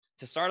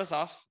to start us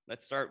off,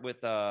 let's start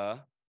with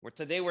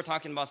today we're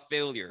talking about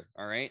failure.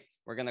 All right,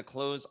 we're gonna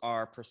close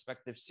our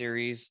perspective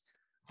series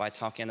by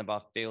talking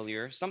about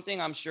failure, something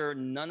I'm sure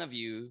none of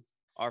you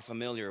are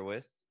familiar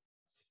with.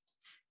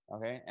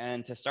 Okay,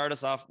 and to start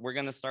us off, we're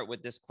gonna start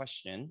with this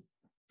question: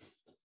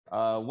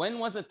 when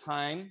was a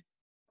time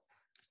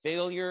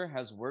failure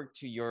has worked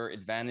to your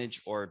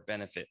advantage or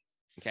benefit?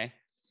 Okay.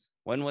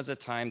 When was a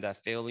time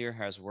that failure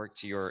has worked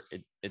to your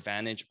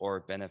advantage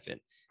or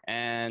benefit?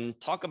 And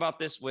talk about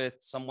this with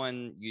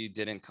someone you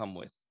didn't come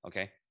with.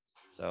 Okay.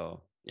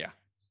 So yeah.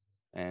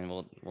 And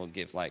we'll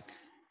give like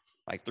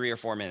 3 or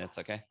 4 minutes.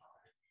 Okay.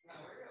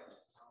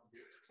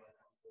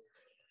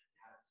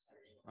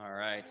 All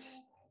right.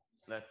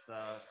 Let's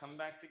come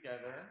back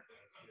together.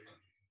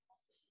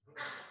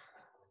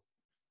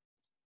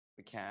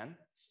 We can.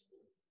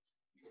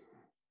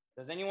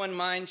 Does anyone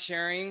mind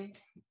sharing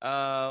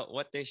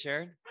what they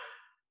shared?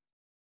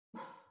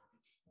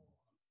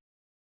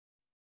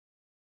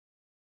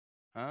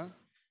 Huh?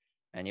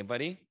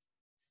 Anybody?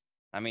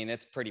 I mean,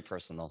 it's pretty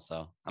personal,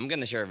 so I'm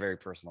gonna share a very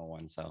personal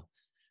one. So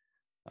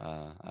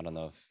I don't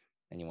know if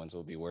anyone's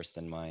will be worse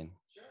than mine.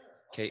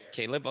 Sure.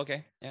 Caleb,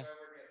 okay, yeah. So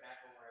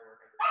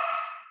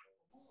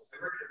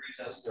I work at a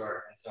retail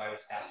store, and so I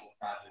was tasked with a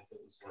project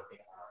that was working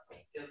on our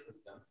point sales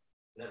system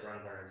that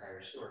runs our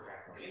entire store,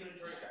 tracks our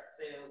inventory, tracks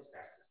sales,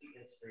 tracks receipt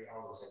history,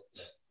 all those sorts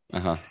of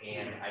things.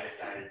 And I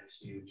decided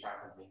to try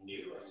something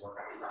new and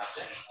work on a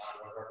project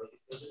on one of our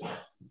businesses.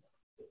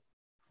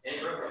 And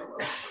it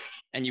broke.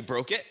 And you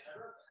broke it?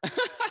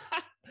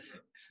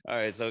 All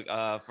right. So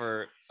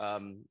for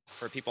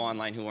people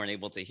online who weren't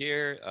able to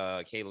hear,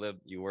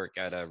 Caleb, you work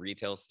at a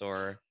retail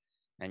store,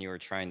 and you were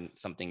trying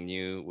something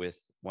new with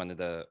one of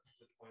the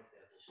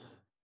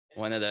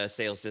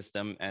sales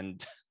system,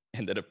 and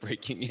ended up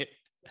breaking it.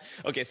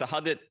 Okay. So how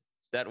did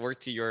that work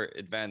to your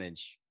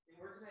advantage? It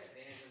worked to my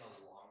advantage in the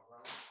long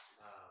run.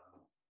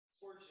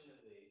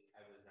 Fortunately,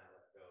 I was not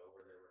let go,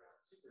 where there were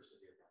not super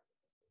severe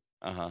consequences.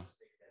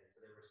 So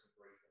there was some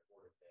grace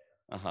afforded there.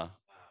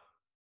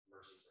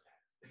 Mercy,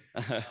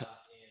 perhaps.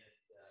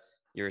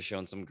 You were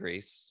shown some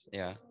grace.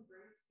 Yeah.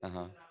 An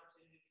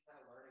opportunity to kind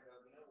of learn and go,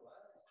 you know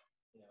what?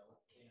 You know,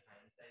 in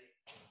hindsight,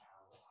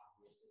 how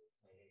obvious it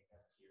may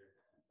appear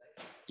in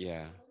hindsight.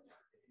 Yeah.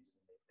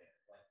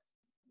 But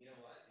you know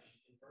what? You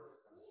should confer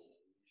with somebody.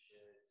 You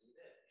should do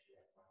this. You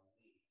should have fun.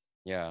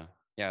 Yeah.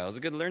 Yeah. It was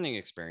a good learning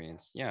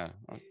experience. Yeah.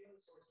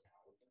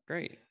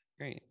 Great.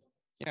 Great.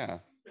 Yeah.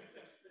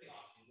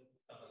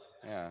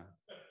 Yeah.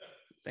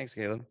 Thanks,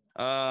 Caleb.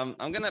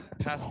 I'm gonna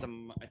pass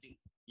them. I think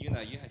you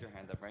had your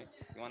hand up, right?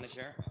 You want to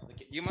share?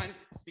 Do you mind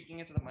speaking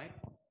into the mic?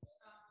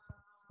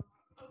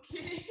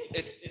 Okay.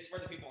 It's for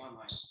the people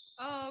online.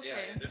 Oh, okay.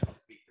 Yeah, there's no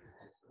speaker.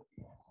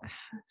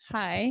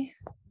 Hi.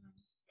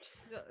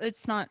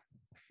 It's not.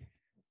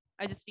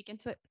 I just speak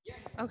into it. Yeah.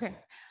 Okay.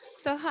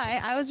 So hi,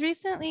 I was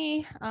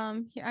recently.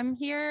 I'm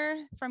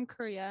here from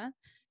Korea,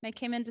 and I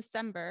came in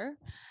December,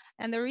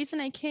 and the reason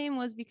I came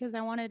was because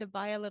I wanted to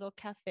buy a little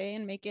cafe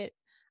and make it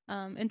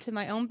into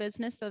my own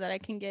business so that I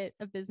can get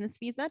a business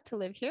visa to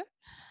live here.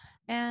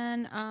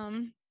 And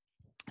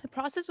the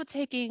process was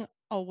taking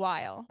a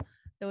while.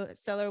 The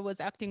seller was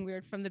acting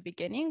weird from the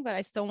beginning, but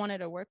I still wanted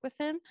to work with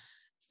him.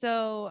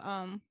 So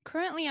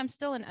currently I'm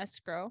still in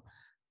escrow,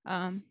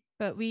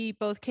 but we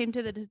both came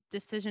to the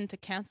decision to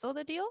cancel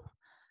the deal.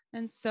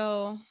 And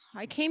so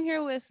I came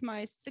here with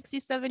my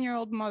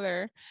 67-year-old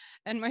mother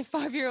and my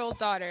 5-year-old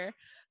daughter.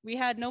 We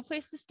had no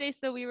place to stay,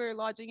 so we were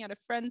lodging at a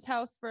friend's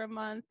house for a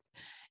month,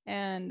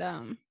 and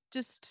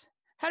just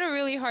had a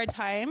really hard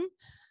time.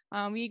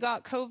 We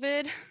got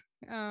COVID.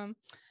 I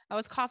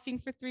was coughing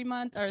for 3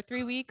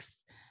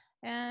 weeks,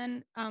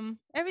 and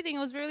everything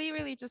was really,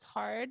 really just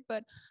hard.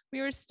 But we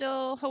were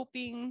still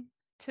hoping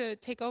to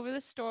take over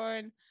the store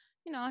and,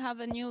 have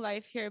a new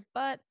life here.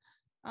 But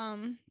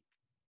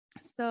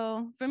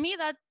so for me,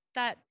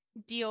 that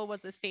deal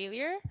was a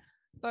failure.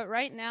 But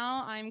right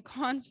now, I'm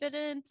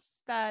confident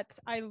that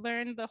I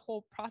learned the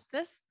whole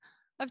process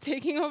of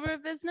taking over a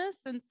business.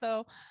 And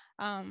so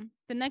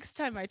the next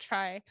time I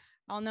try,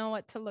 I'll know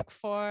what to look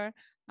for.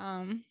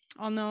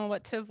 I'll know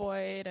what to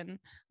avoid and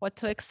what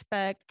to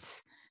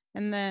expect.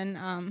 And then,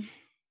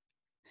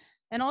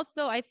 and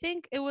also, I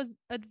think it was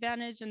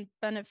advantage and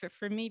benefit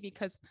for me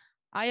because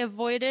I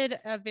avoided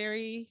a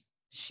very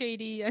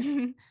shady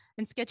and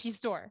sketchy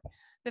store.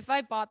 If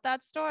I bought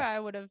that store, I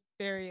would have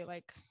very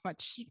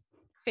much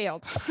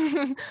failed.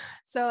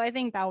 So I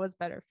think that was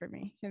better for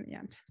me in the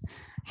end.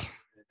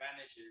 The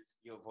advantage is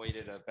you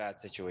avoided a bad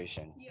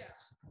situation. Yeah.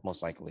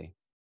 Most likely.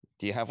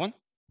 Do you have one?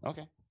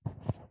 Okay.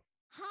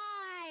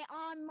 Hi,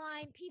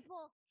 online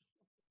people.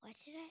 What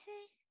did I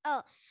say?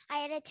 Oh, I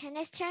had a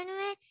tennis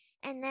tournament,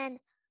 and then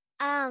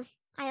I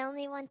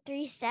only won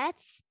 3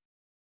 sets.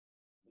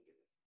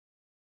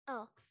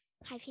 Oh,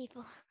 hi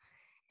people.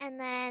 And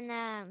then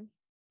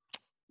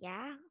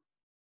yeah.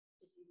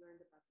 You learned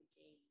about the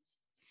game.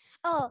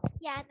 Oh,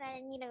 yeah, that I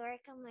need to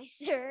work on my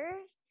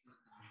serve.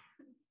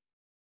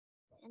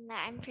 And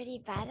that I'm pretty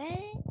bad at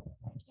it.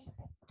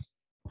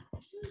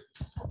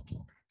 Okay.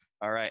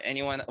 All right.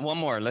 Anyone? One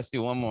more. Let's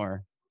do one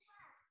more.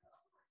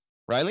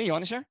 Riley, you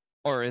want to share?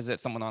 Or is it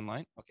someone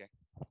online? Okay.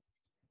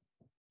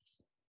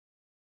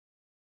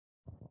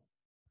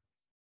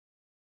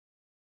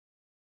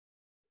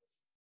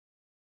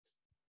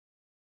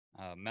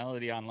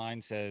 Melody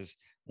Online says,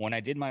 when I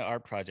did my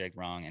art project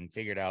wrong and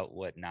figured out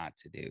what not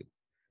to do.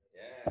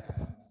 Yeah,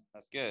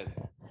 that's good.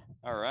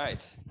 All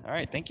right. All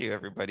right. Thank you,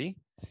 everybody,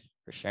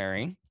 for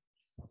sharing.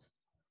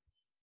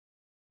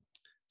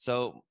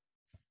 So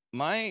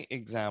my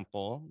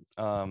example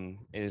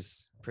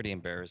is pretty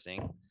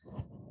embarrassing.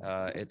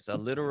 It's a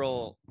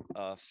literal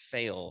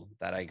fail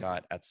that I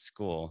got at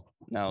school.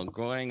 Now,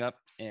 growing up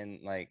in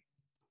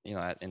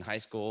in high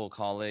school,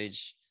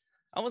 college,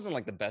 I wasn't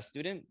like the best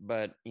student,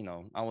 but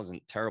I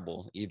wasn't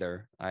terrible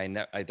either. I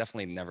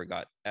definitely never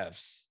got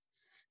Fs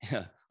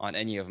on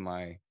any of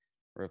my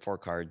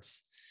report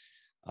cards.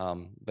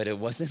 But it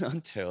wasn't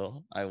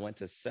until I went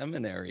to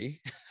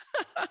seminary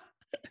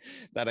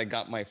that I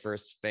got my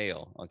first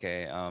fail.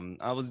 Okay.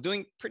 I was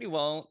doing pretty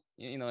well,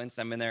 in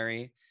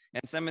seminary.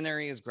 And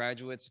seminary is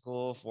graduate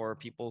school for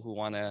people who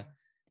want to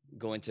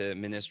go into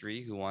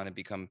ministry, who want to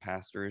become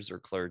pastors or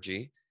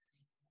clergy.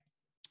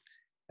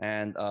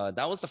 And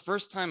that was the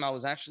first time I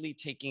was actually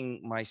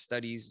taking my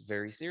studies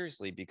very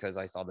seriously because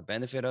I saw the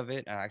benefit of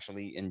it. I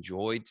actually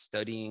enjoyed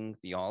studying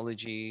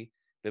theology,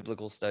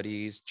 biblical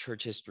studies,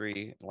 church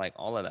history, like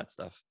all of that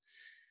stuff.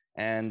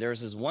 And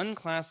there's this one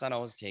class that I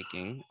was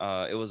taking.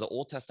 It was an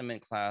Old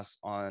Testament class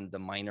on the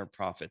minor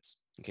prophets.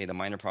 Okay, the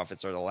minor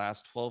prophets are the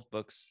last 12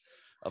 books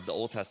of the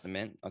Old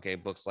Testament. Okay,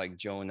 books like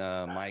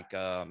Jonah,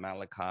 Micah,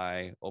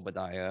 Malachi,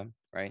 Obadiah,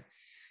 right?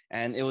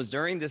 And it was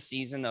during this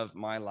season of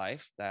my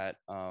life that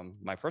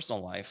my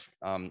personal life,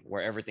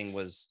 where everything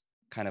was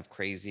kind of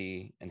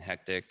crazy and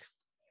hectic.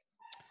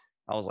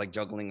 I was like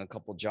juggling a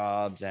couple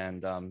jobs,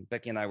 and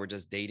Becky and I were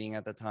just dating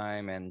at the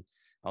time, and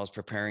I was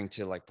preparing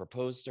to like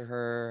propose to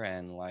her,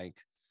 and like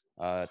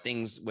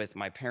things with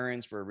my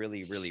parents were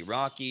really, really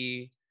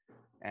rocky.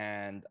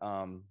 And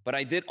but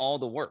I did all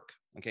the work.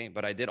 Okay,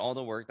 but I did all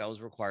the work that was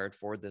required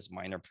for this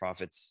minor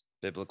prophets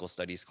biblical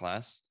studies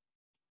class.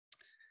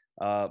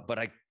 But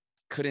I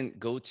couldn't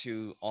go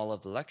to all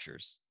of the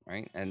lectures,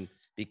 right? And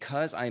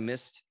because I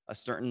missed a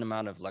certain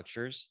amount of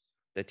lectures,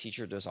 the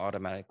teacher just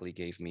automatically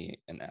gave me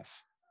an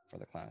F for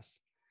the class.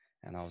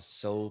 And I was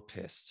so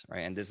pissed,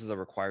 right? And this is a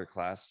required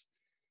class.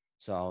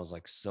 So I was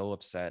like so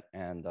upset.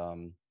 And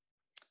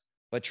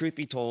but truth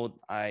be told,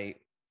 I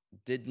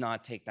did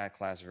not take that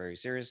class very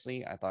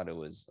seriously. I thought it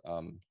was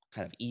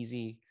kind of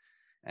easy.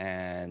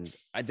 And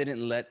I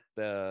didn't let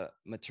the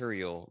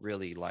material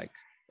really like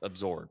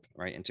absorb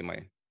right into my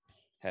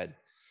head.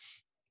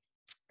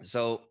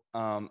 So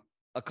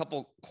a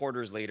couple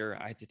quarters later,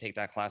 I had to take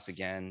that class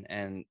again.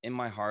 And in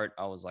my heart,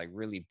 I was like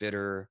really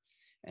bitter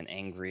and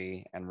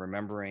angry and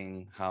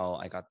remembering how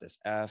I got this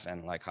F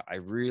and like I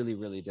really,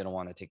 really didn't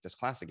want to take this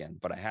class again,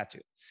 but I had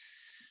to.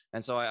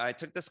 And so I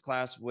took this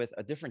class with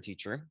a different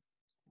teacher.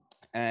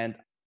 And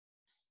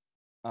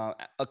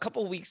a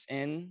couple weeks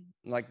in,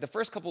 like the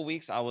first couple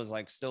weeks, I was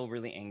like still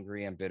really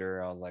angry and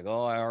bitter. I was like,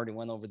 oh, I already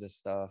went over this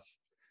stuff.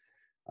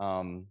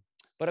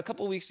 But a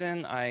couple weeks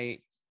in, I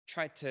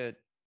tried to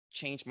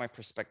change my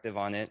perspective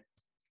on it.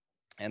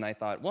 And I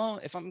thought,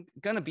 well, if I'm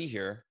going to be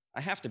here,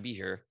 I have to be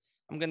here.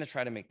 I'm going to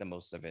try to make the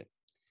most of it.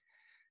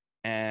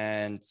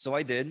 And so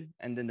I did.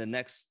 And then the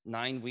next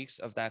 9 weeks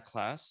of that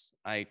class,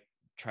 I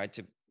tried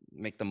to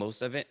make the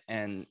most of it.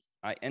 And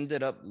I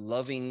ended up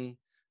loving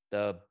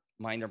the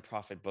minor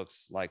prophet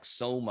books like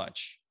so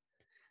much.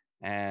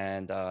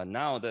 And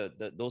now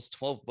those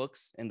 12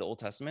 books in the Old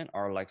Testament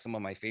are like some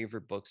of my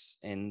favorite books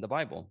in the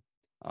Bible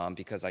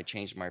because I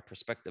changed my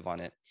perspective on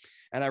it.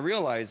 And I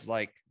realized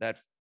like that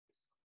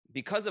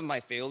because of my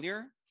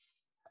failure,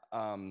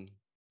 and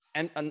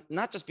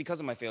not just because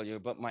of my failure,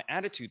 but my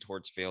attitude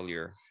towards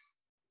failure,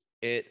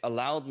 it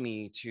allowed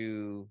me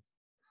to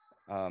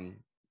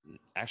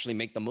actually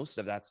make the most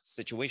of that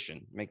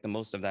situation, make the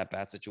most of that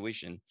bad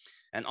situation.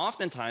 And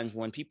oftentimes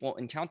when people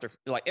encounter,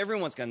 like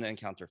everyone's going to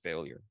encounter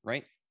failure,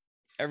 right?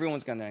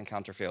 Everyone's going to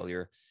encounter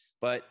failure,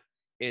 but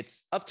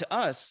it's up to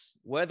us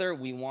whether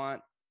we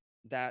want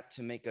that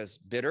to make us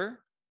bitter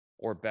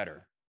or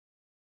better,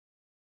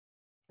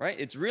 right?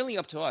 It's really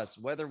up to us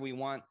whether we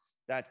want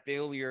that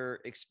failure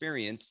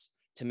experience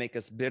to make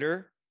us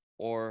bitter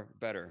or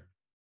better.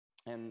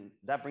 And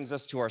that brings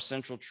us to our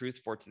central truth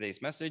for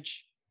today's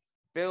message.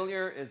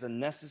 Failure is a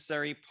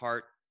necessary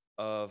part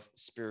of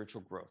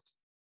spiritual growth.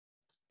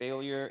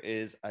 Failure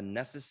is a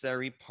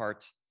necessary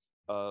part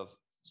of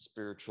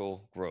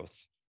spiritual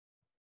growth.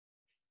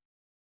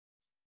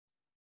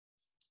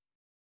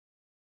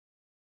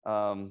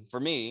 For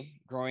me,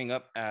 growing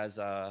up as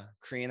a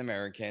Korean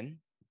American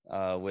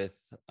with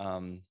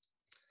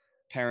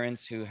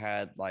parents who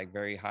had like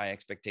very high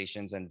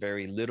expectations and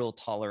very little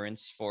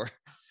tolerance for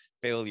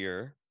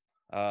failure,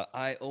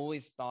 I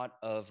always thought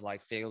of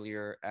like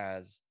failure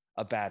as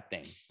a bad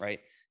thing,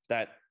 right?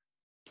 That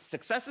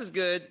success is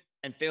good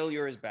and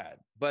failure is bad.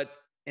 But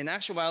in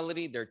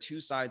actuality, they're two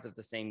sides of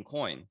the same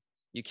coin.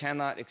 You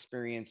cannot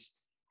experience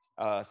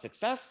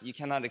success. You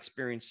cannot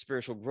experience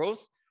spiritual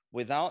growth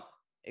without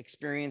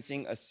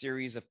experiencing a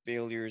series of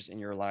failures in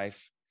your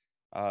life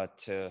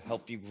to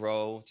help you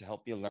grow, to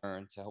help you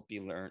learn,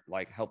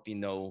 like help you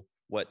know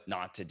what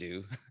not to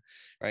do,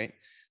 right?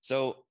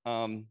 So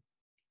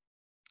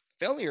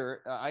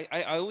failure,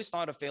 I always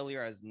thought of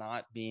failure as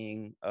not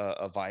being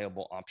a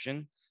viable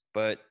option,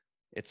 but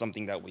it's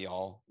something that we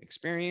all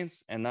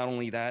experience. And not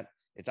only that,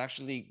 it's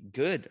actually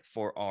good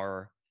for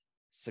our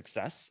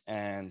success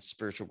and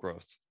spiritual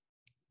growth.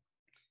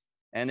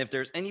 And if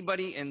there's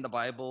anybody in the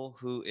Bible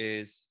who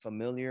is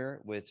familiar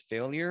with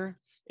failure,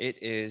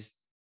 it is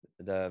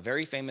the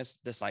very famous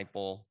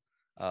disciple,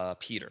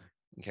 Peter,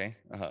 okay?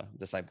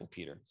 Disciple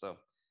Peter. So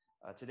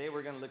today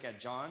we're gonna look at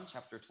John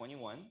chapter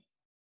 21,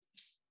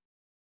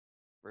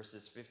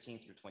 verses 15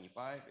 through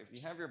 25. If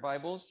you have your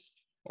Bibles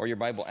or your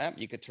Bible app,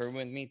 you could turn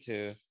with me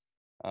to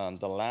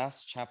the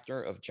last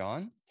chapter of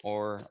John,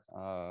 or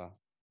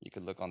you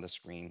could look on the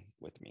screen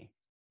with me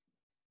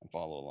and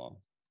follow along.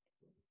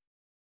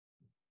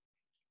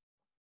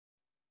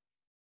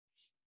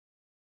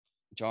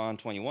 John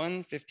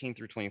 21, 15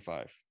 through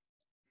 25.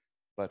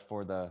 But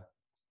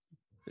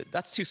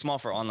that's too small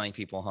for online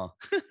people,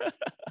 huh?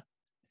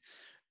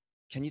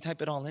 Can you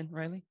type it all in,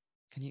 Riley?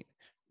 Can you?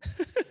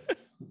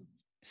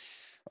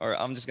 Or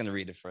I'm just going to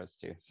read it for us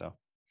too. So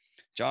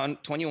John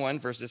 21,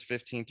 verses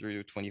 15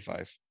 through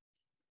 25.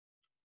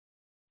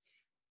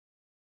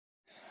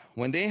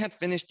 When they had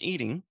finished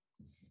eating,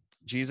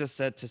 Jesus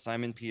said to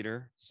Simon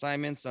Peter,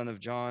 "Simon, son of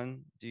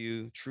John, do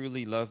you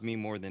truly love me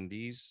more than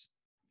these?"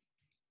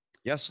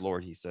 "Yes,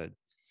 Lord," he said.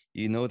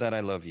 "You know that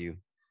I love you."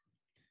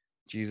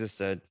 Jesus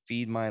said,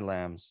 "Feed my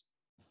lambs."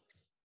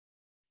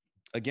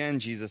 Again,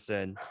 Jesus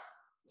said,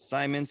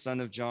 "Simon, son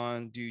of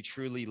John, do you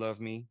truly love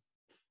me?"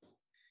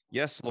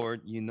 "Yes,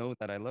 Lord, you know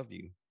that I love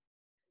you."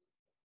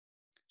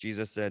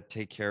 Jesus said,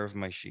 "Take care of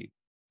my sheep."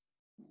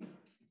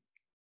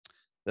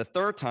 The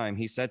third time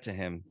he said to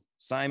him,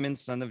 "Simon,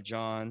 son of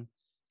John,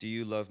 do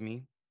you love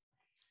me?"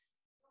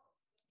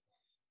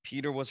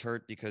 Peter was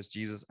hurt because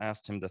Jesus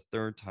asked him the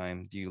third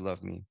time, "Do you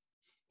love me?"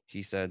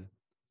 He said,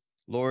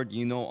 "Lord,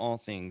 you know all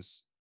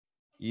things.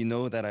 You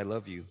know that I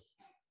love you."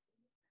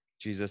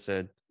 Jesus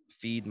said,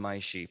 "Feed my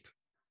sheep.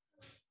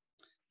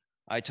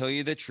 I tell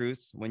you the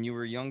truth, when you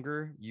were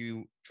younger,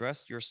 you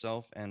dressed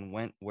yourself and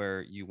went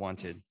where you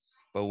wanted.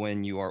 But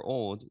when you are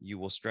old, you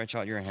will stretch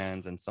out your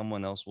hands and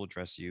someone else will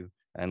dress you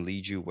and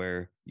lead you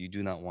where you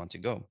do not want to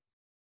go."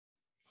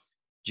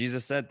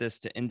 Jesus said this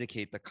to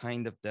indicate the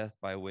kind of death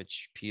by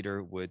which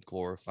Peter would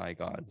glorify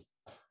God.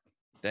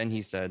 Then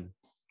he said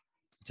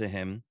to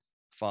him,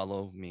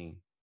 "Follow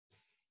me."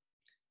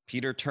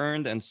 Peter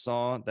turned and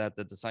saw that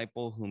the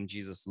disciple whom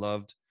Jesus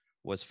loved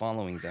was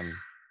following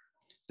them.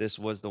 This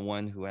was the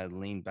one who had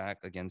leaned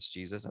back against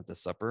Jesus at the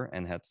supper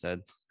and had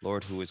said,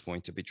 "Lord, who is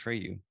going to betray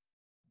you?"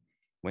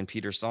 When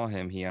Peter saw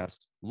him, he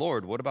asked,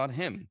 "Lord, what about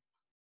him?"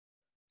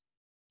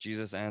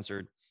 Jesus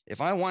answered, "If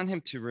I want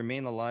him to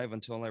remain alive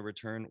until I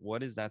return,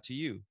 what is that to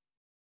you?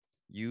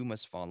 You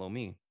must follow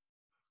me."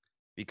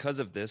 Because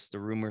of this, the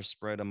rumor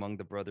spread among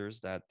the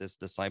brothers that this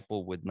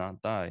disciple would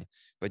not die.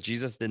 But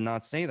Jesus did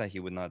not say that he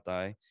would not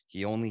die.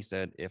 He only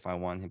said, "If I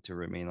want him to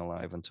remain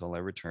alive until I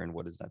return,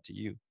 what is that to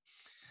you?"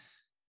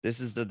 This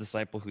is the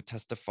disciple who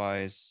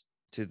testifies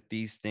to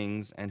these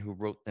things and who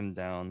wrote them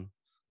down.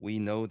 We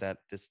know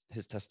that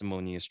his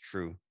testimony is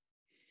true.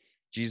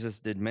 Jesus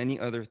did many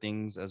other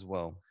things as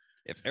well.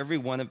 If every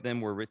one of them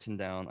were written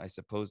down, I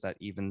suppose that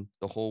even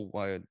the whole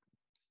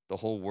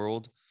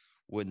world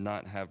would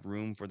not have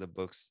room for the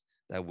books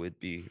that would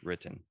be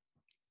written.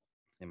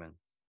 Amen.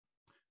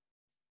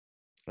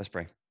 Let's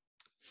pray.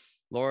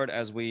 Lord,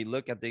 as we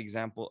look at the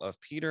example of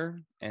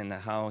Peter and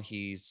how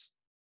he's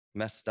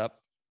messed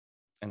up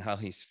and how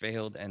he's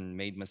failed and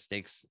made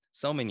mistakes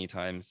so many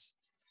times,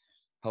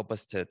 help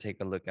us to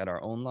take a look at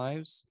our own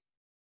lives,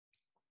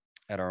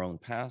 at our own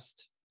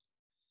past,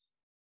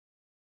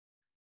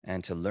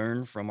 and to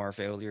learn from our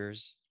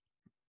failures,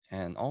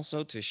 and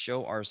also to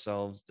show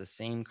ourselves the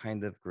same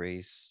kind of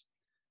grace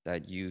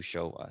that you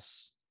show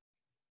us.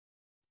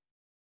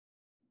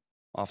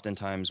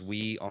 Oftentimes,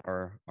 we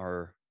are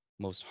our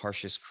most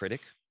harshest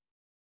critic,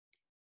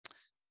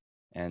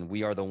 and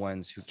we are the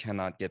ones who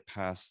cannot get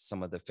past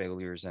some of the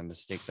failures and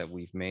mistakes that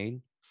we've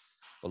made.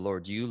 But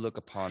Lord, you look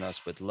upon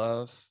us with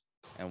love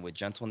and with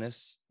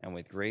gentleness and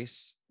with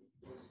grace.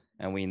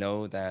 And we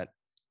know that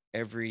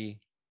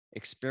every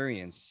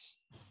experience,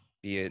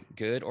 be it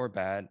good or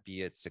bad,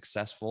 be it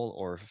successful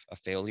or a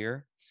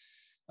failure,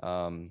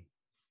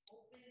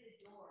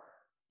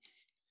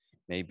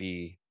 may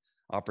be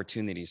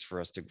opportunities for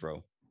us to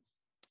grow.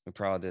 We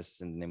pray all this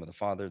in the name of the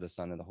Father, the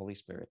Son, and the Holy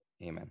Spirit.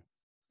 Amen.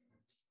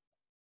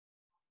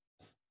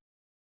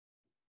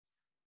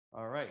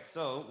 All right,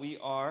 so we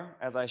are,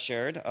 as I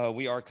shared,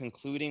 we are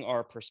concluding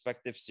our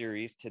perspective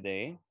series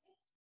today,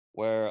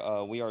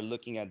 where we are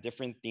looking at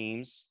different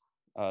themes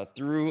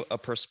through a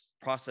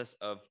process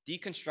of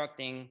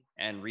deconstructing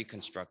and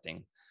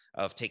reconstructing,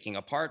 of taking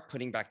apart,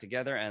 putting back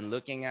together, and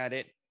looking at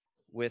it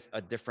with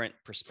a different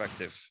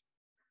perspective.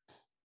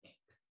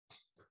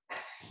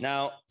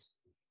 Now,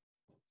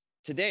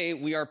 today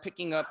we are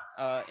picking up,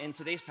 in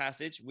today's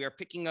passage, we are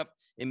picking up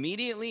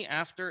immediately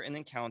after an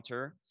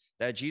encounter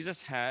that Jesus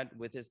had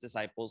with his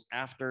disciples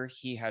after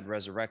he had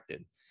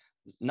resurrected.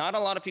 Not a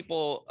lot of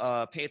people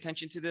pay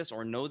attention to this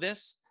or know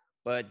this,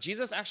 but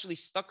Jesus actually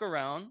stuck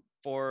around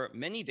for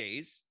many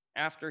days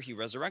after he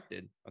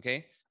resurrected,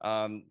 okay?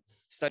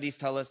 Studies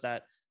tell us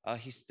that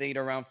he stayed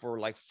around for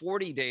like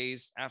 40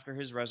 days after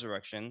his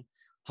resurrection,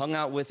 hung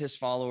out with his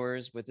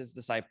followers, with his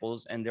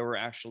disciples, and there were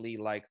actually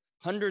like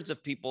hundreds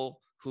of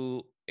people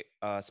who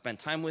spent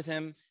time with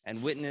him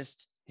and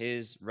witnessed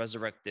his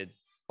resurrected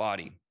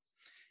body.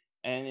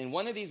 And in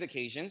one of these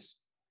occasions,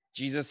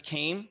 Jesus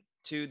came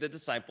to the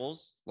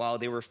disciples while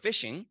they were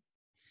fishing.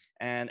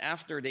 And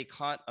after they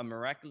caught a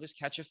miraculous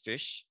catch of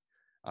fish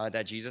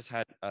that Jesus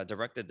had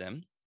directed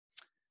them,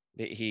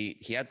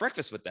 he had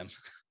breakfast with them.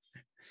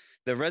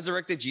 The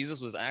resurrected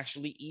Jesus was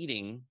actually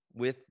eating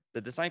with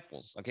the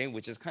disciples, okay,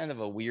 which is kind of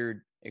a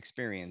weird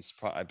experience,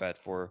 I bet,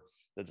 for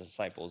the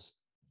disciples.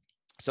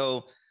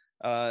 So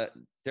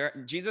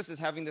Jesus is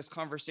having this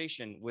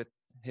conversation with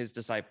his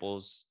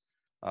disciples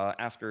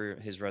after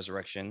his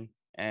resurrection,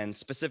 and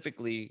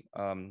specifically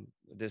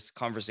this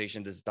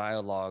conversation, this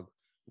dialogue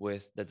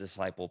with the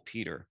disciple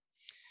Peter.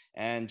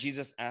 And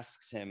Jesus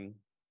asks him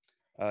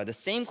the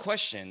same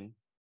question,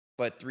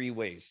 but 3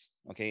 ways,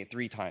 okay,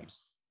 3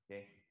 times,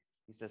 okay?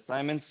 He says,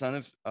 Simon,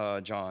 son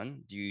of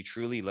John, do you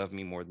truly love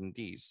me more than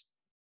these?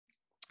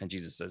 And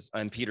Jesus says,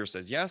 and Peter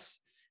says, yes.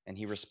 And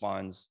he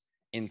responds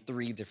in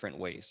 3 different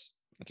ways.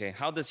 Okay,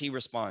 how does he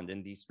respond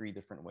in these 3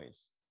 different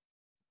ways?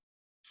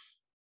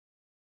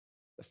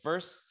 The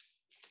first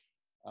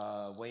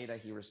way that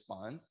he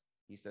responds,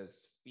 he says,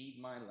 feed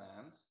my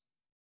lambs.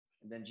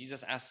 And then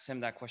Jesus asks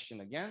him that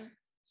question again.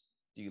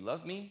 Do you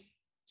love me?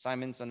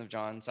 Simon, son of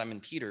John, Simon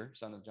Peter,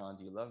 son of John,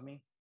 do you love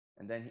me?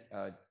 And then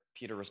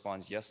Peter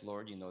responds, yes,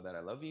 Lord, you know that I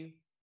love you.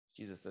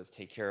 Jesus says,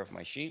 take care of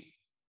my sheep.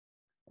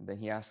 And then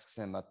he asks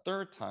him a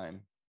 3rd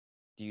time,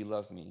 do you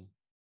love me?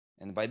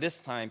 And by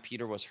this time,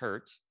 Peter was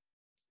hurt.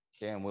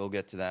 Okay, and we'll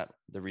get to that,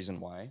 the reason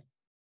why.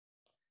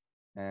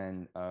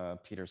 And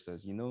Peter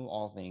says, you know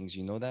all things,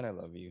 you know that I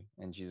love you.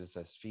 And Jesus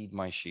says, feed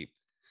my sheep.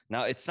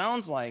 Now, it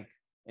sounds like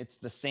it's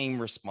the same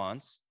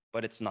response,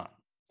 but it's not,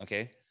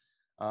 okay?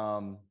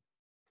 The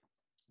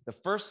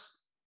first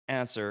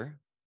answer,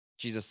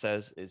 Jesus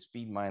says, is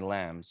feed my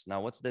lambs.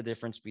 Now, what's the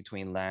difference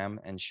between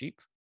lamb and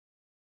sheep?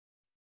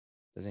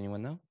 Does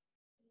anyone know?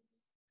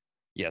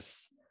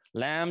 Yes,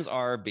 lambs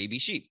are baby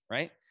sheep,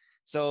 right?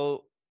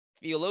 So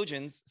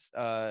theologians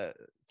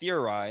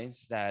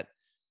theorize that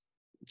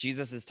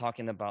Jesus is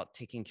talking about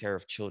taking care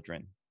of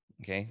children,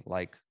 okay?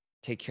 Like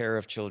take care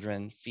of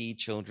children, feed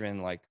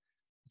children, like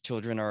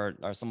children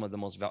are some of the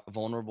most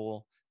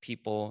vulnerable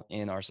people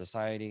in our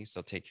society,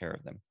 so take care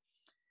of them.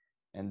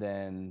 And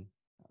then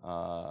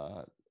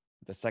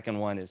the second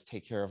one is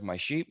take care of my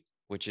sheep,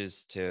 which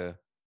is to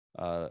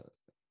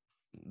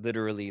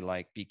literally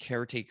like be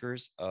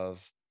caretakers of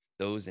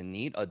those in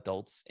need,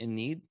 adults in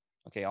need.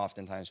 Okay,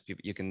 oftentimes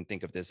people, you can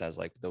think of this as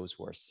like those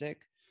who are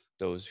sick,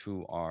 those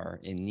who are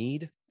in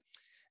need.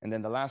 And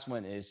then the last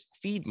one is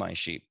feed my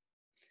sheep.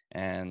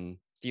 And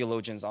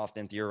theologians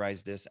often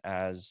theorize this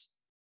as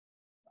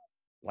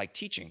like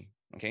teaching,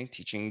 okay?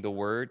 Teaching the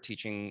word,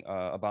 teaching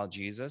about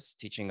Jesus,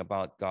 teaching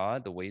about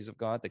God, the ways of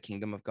God, the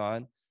kingdom of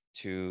God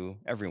to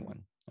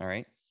everyone, all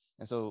right?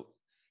 And so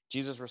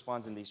Jesus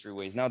responds in these 3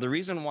 ways. Now, the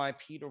reason why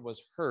Peter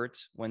was hurt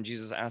when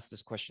Jesus asked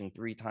this question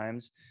 3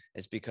 times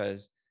is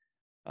because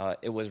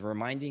it was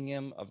reminding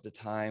him of the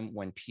time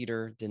when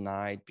Peter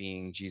denied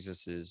being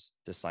Jesus's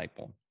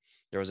disciple.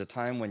 There was a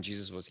time when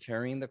Jesus was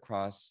carrying the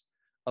cross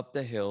up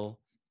the hill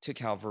to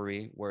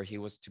Calvary where he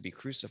was to be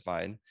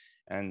crucified.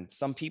 And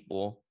some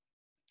people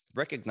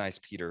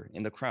recognized Peter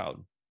in the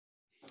crowd.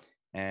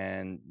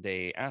 And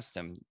they asked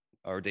him,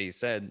 or they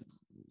said,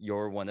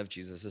 you're one of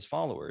Jesus's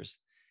followers.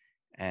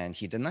 And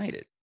he denied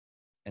it.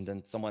 And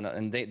then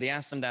they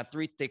asked him that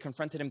they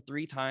confronted him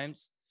 3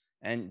 times.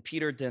 And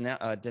Peter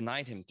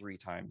denied him 3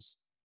 times.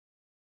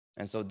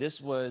 And so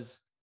this was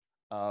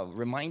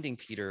reminding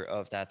Peter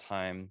of that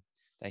time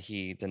that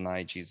he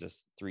denied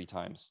Jesus 3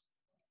 times.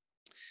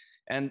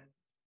 And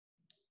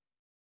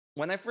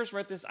when I first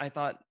read this, I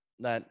thought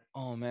that,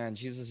 oh man,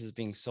 Jesus is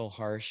being so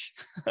harsh.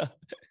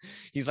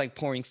 He's like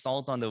pouring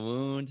salt on the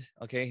wound.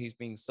 Okay, he's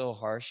being so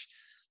harsh.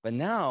 But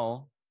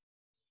now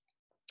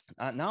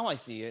I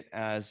see it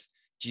as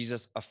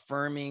Jesus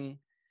affirming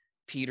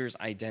Peter's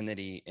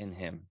identity in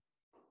him.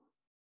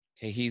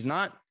 Okay, he's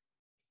not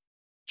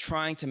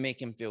trying to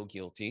make him feel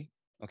guilty.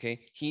 Okay,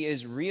 he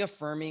is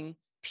reaffirming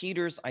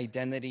Peter's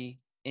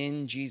identity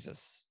in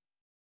Jesus.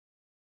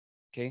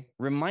 Okay,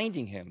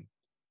 reminding him,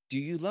 do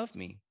you love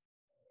me?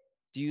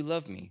 Do you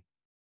love me?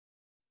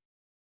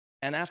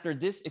 And after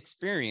this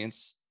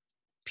experience,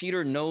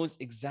 Peter knows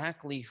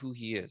exactly who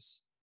he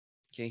is.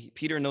 Okay,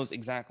 Peter knows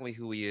exactly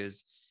who he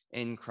is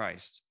in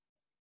Christ.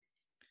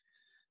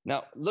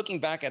 Now, looking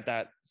back at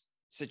that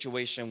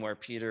situation where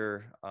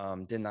Peter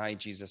denied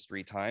Jesus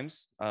 3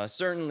 times,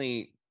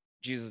 certainly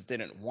Jesus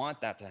didn't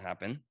want that to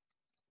happen.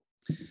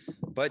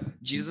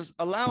 But Jesus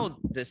allowed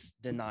this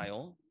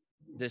denial,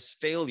 this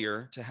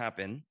failure to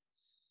happen,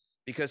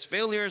 because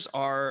failures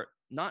are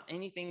not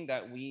anything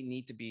that we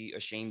need to be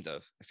ashamed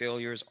of.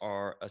 Failures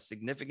are a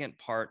significant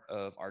part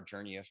of our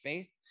journey of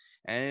faith,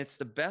 and it's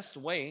the best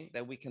way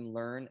that we can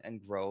learn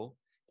and grow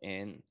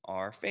in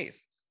our faith.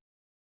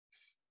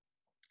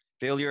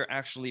 Failure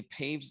actually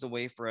paves the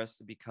way for us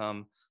to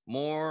become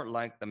more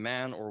like the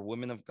man or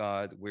woman of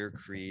God we're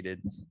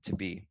created to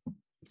be.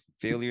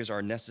 Failures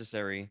are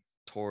necessary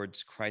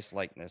towards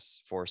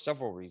Christ-likeness for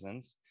several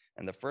reasons,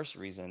 and the first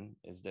reason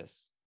is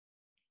this: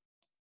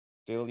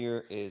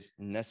 failure is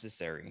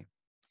necessary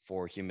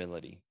for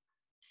humility.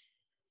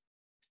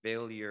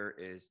 Failure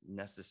is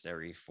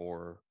necessary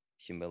for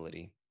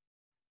humility.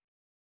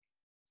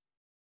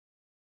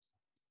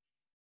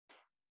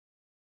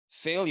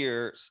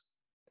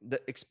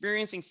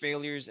 Experiencing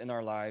failures in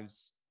our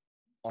lives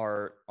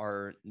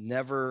are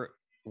never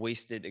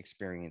wasted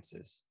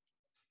experiences.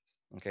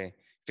 Okay,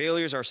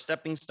 failures are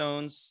stepping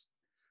stones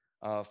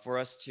for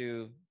us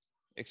to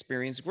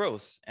experience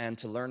growth and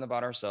to learn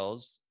about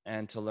ourselves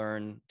and to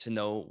learn to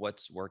know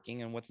what's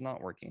working and what's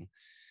not working.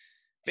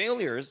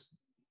 Failures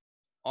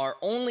are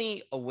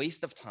only a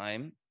waste of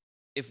time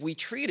if we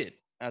treat it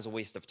as a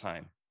waste of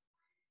time.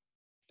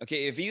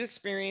 Okay, if you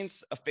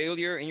experience a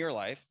failure in your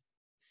life,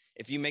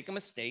 if you make a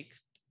mistake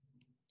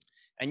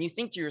and you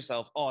think to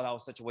yourself, oh, that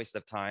was such a waste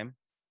of time,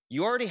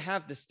 you already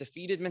have this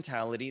defeated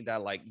mentality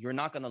that like, you're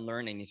not gonna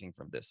learn anything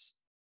from this.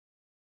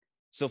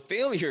 So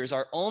failures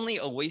are only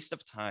a waste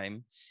of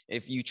time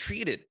if you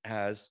treat it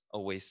as a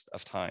waste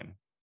of time.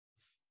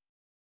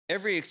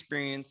 Every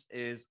experience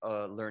is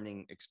a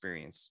learning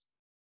experience.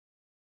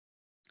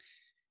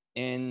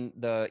 In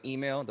the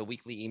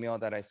weekly email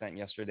that I sent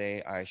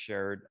yesterday, I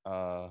shared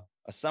a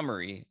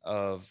summary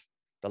of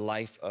the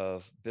life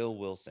of Bill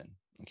Wilson.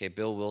 Okay,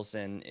 Bill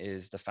Wilson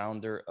is the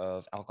founder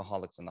of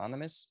Alcoholics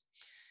Anonymous,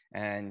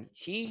 and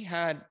he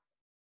had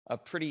a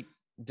pretty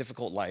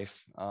difficult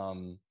life.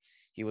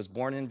 He was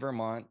born in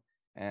Vermont,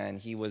 and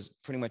he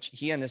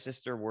and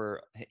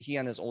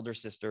his older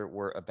sister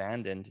were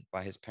abandoned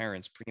by his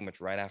parents pretty much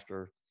right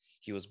after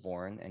he was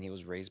born, and he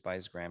was raised by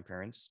his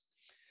grandparents.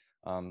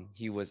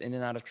 He was in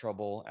and out of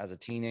trouble as a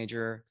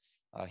teenager.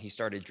 He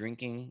started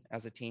drinking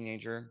as a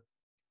teenager.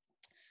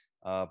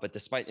 But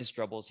despite his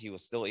troubles, he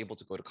was still able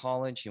to go to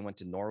college. He went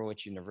to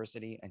Norwich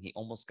University, and he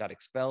almost got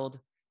expelled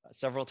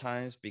several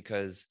times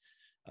because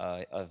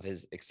of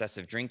his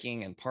excessive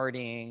drinking and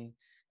partying,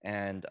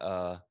 and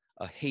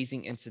a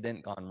hazing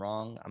incident gone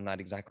wrong. I'm not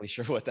exactly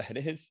sure what that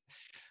is.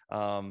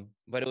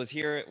 But it was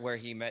here where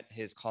he met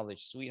his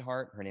college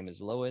sweetheart. Her name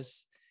is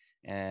Lois.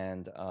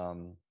 And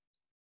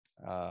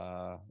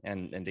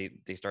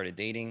they started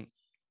dating.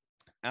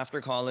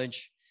 After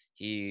college,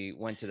 he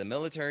went to the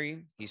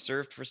military. He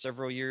served for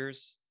several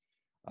years.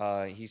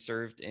 He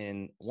served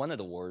in one of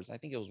the wars. I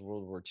think it was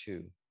World War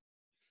II.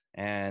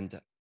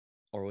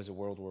 Or was it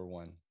World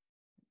War I?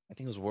 I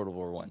think it was World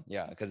War I.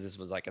 Yeah, because this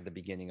was like at the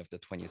beginning of the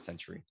 20th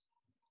century.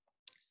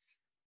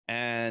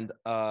 And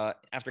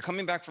after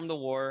coming back from the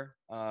war,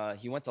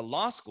 he went to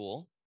law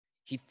school.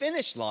 He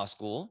finished law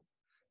school,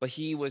 but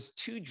he was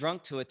too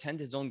drunk to attend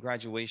his own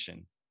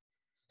graduation.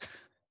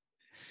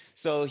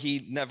 So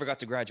he never got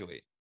to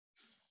graduate.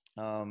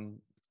 He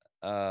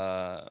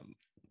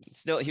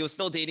was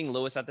still dating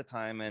Lois at the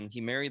time, and he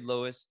married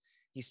Lois.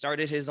 He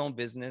started his own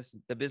business.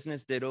 The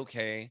business did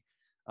okay,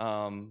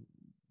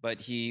 but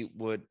he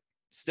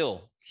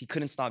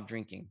couldn't stop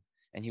drinking,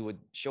 and he would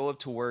show up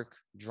to work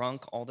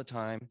drunk all the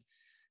time.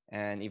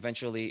 And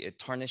eventually it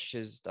tarnished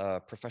his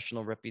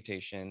professional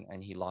reputation,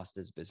 and he lost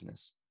his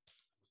business.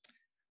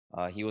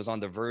 He was on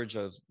the verge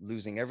of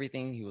losing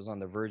everything. He was on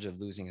the verge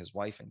of losing his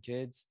wife and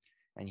kids,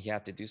 and he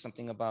had to do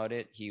something about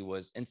it. He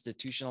was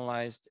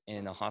institutionalized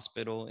in a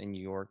hospital in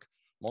New York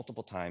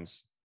multiple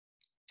times.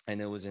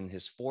 And it was in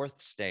his fourth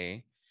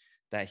stay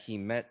that he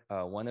met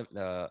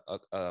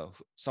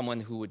someone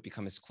who would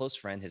become his close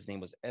friend. His name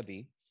was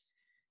Ebby.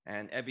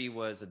 And Ebby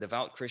was a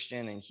devout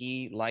Christian, and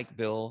he, like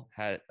Bill,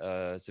 had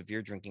a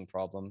severe drinking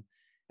problem.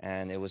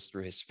 And it was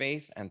through his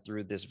faith and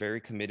through this very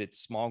committed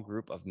small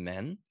group of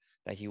men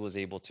that he was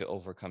able to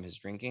overcome his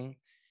drinking.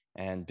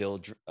 And Bill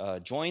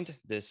joined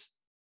this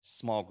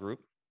small group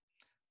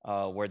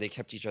where they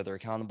kept each other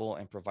accountable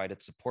and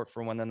provided support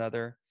for one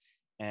another.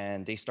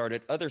 And they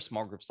started other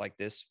small groups like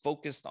this,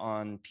 focused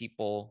on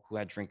people who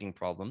had drinking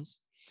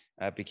problems.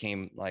 It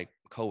became like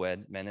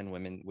co-ed, men and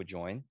women would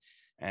join.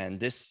 And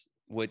this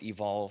would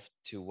evolve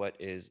to what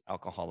is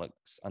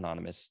Alcoholics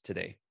Anonymous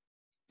today.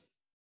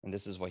 And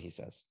this is what he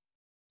says.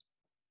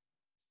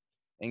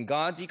 In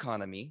God's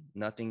economy,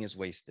 nothing is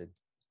wasted.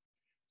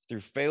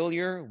 Through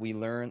failure, we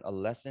learn a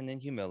lesson in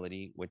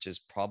humility, which is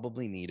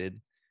probably needed,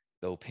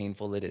 though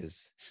painful it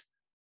is.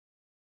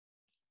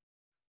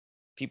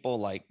 People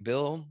like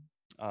Bill,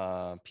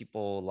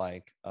 people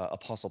like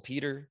Apostle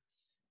Peter,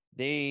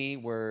 they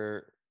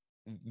were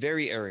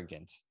very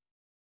arrogant.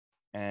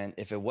 And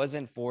if it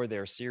wasn't for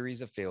their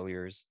series of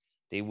failures,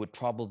 they would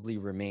probably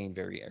remain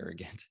very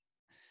arrogant.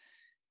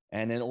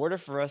 And in order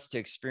for us to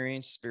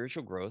experience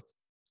spiritual growth,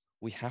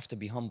 we have to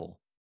be humble.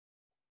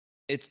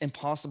 It's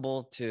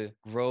impossible to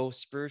grow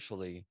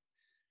spiritually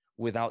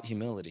without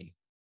humility.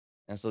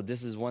 And so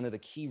this is one of the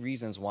key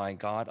reasons why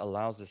God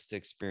allows us to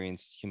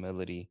experience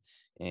humility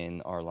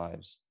in our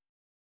lives.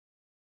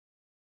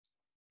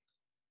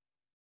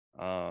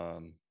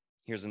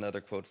 Here's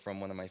another quote from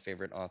one of my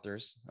favorite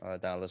authors,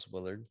 Dallas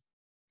Willard.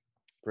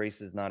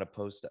 Grace is not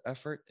opposed to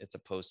effort, it's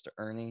opposed to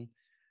earning.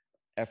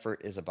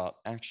 Effort is about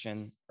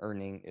action,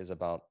 earning is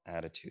about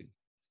attitude.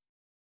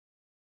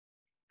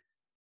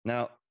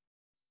 Now,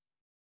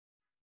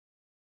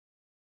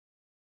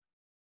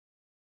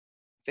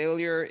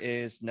 failure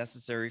is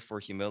necessary for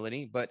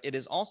humility, but it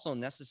is also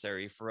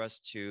necessary for us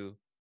to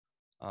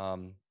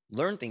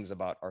learn things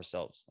about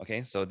ourselves.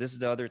 Okay, so this is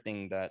the other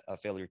thing that a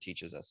failure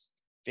teaches us.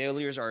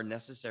 Failures are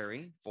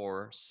necessary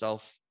for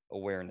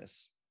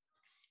self-awareness.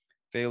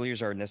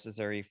 Failures are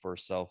necessary for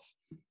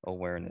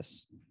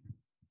self-awareness.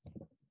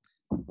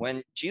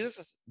 When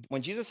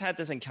Jesus had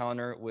this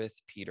encounter with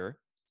Peter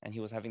and he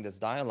was having this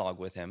dialogue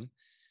with him,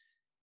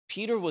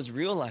 Peter was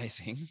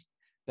realizing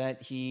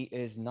that he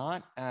is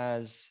not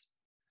as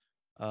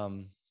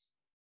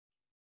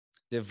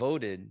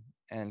devoted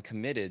and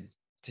committed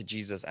to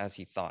Jesus as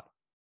he thought.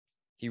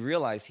 He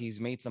realized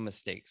he's made some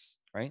mistakes,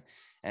 right?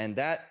 And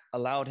that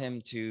allowed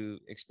him to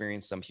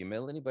experience some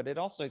humility, but it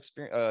also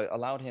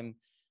allowed him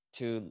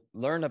to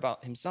learn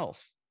about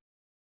himself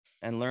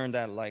and learn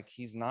that like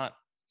he's not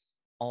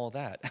all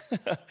that,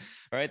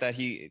 right? That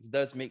he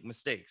does make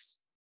mistakes.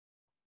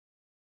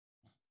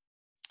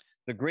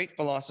 The great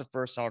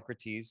philosopher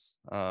Socrates,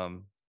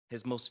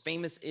 his most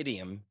famous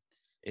idiom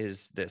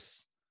is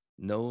this: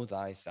 know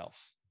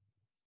thyself.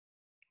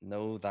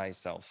 Know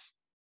thyself.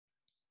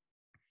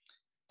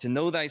 To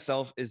know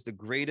thyself is the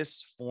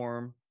greatest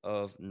form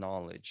of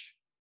knowledge.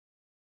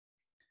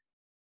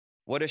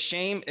 What a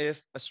shame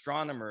if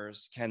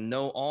astronomers can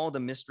know all the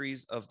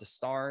mysteries of the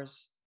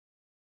stars,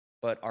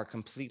 but are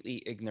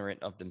completely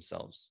ignorant of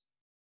themselves.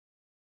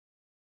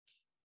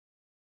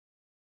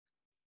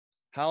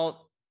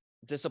 How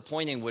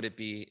disappointing would it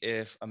be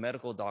if a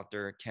medical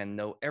doctor can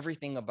know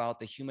everything about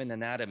the human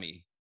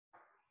anatomy,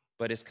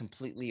 but is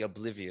completely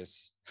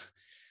oblivious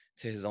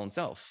to his own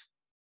self?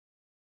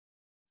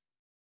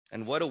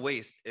 And what a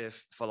waste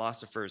if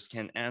philosophers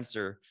can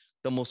answer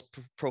the most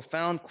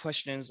profound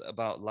questions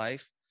about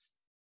life,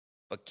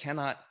 but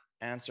cannot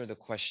answer the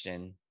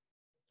question,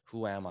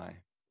 who am I?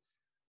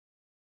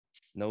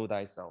 Know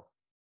thyself.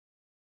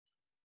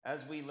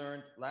 As we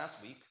learned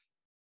last week,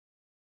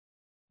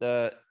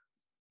 the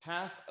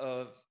path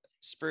of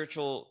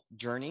spiritual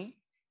journey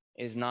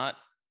is not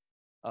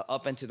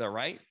up and to the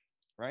right?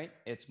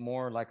 It's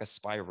more like a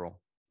spiral,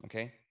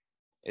 okay?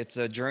 It's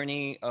a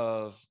journey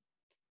of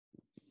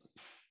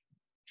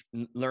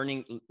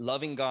learning,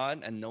 loving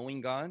God and knowing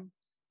God,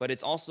 but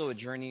it's also a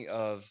journey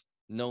of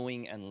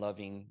knowing and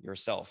loving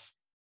yourself.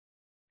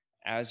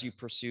 As you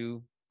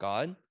pursue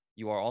God,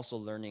 you are also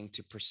learning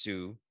to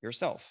pursue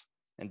yourself.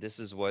 And this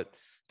is what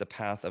the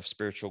path of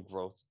spiritual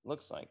growth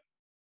looks like.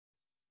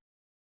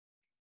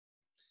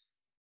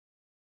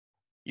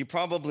 You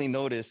probably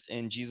noticed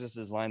in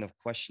Jesus's line of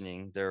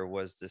questioning, there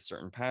was this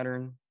certain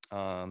pattern.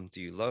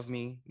 Do you love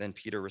me? Then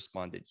Peter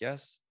responded,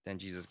 yes. Then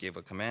Jesus gave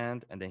a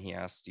command, and then he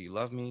asked, do you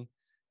love me?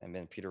 And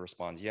then Peter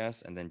responds,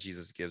 yes. And then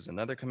Jesus gives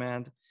another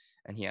command,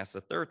 and he asks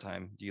a third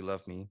time, do you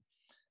love me?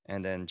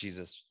 And then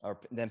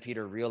then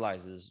Peter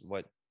realizes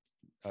what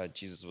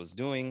Jesus was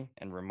doing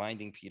and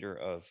reminding Peter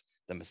of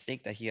the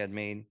mistake that he had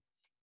made.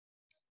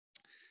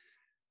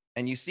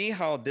 And you see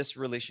how this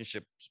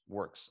relationship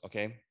works,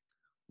 okay?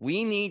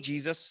 We need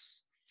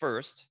Jesus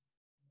first,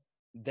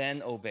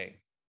 then obey.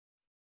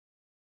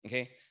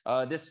 Okay,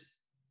 this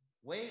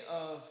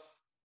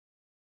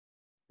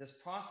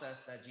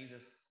process that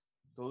Jesus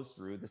goes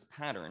through, this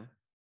pattern,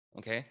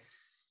 okay,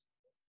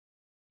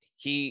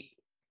 he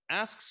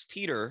asks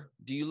Peter,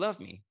 do you love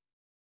me?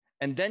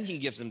 And then he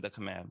gives him the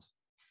command.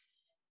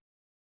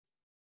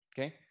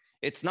 Okay,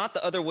 it's not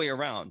the other way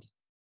around.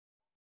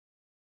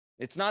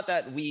 It's not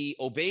that we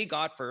obey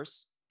God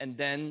first and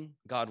then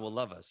God will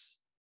love us.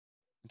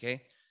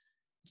 Okay,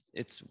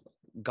 it's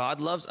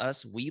God loves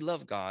us, we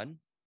love God,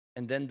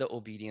 and then the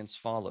obedience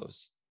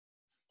follows.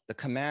 The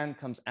command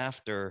comes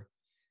after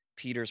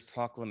Peter's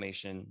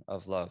proclamation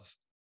of love.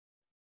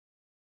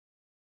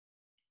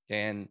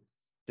 And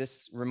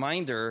this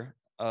reminder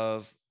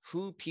of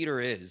who Peter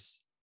is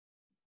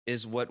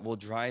what will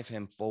drive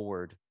him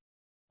forward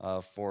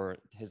for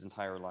his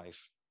entire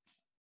life,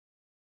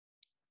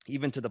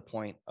 even to the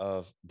point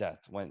of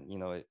death.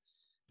 When,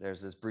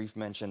 there's this brief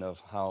mention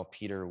of how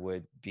Peter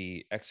would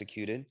be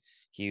executed.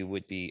 He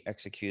would be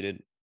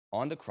executed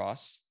on the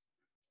cross,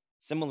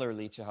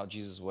 similarly to how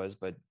Jesus was,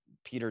 but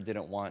Peter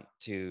didn't want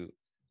to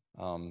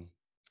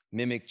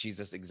mimic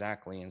Jesus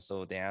exactly. And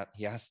so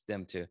he asked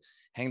them to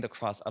hang the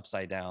cross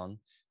upside down,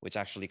 which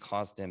actually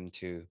caused him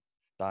to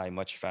die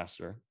much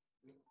faster.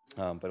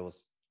 But it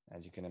was,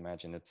 as you can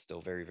imagine, it's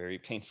still very, very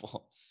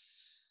painful.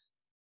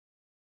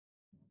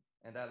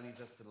 And that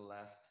leads us to the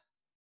last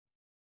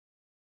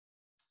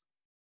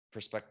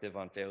perspective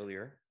on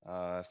failure.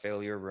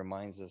 Failure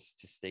reminds us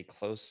to stay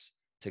close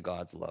to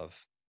God's love.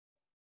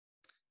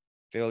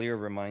 Failure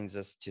reminds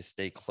us to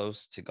stay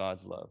close to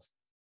God's love.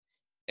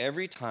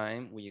 Every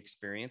time we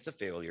experience a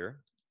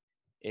failure,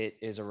 it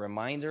is a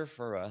reminder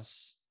for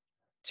us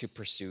to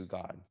pursue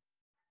God.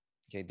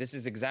 Okay, this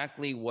is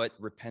exactly what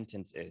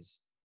repentance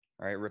is.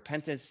 All right,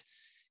 repentance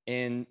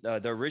in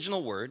the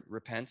original word,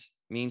 repent,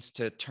 means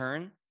to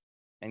turn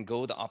and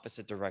go the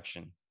opposite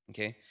direction.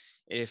 Okay,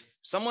 if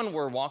someone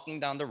were walking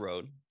down the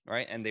road,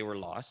 right, and they were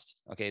lost,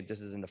 okay,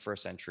 this is in the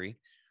first century.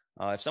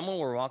 If someone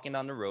were walking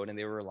down the road and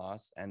they were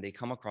lost and they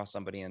come across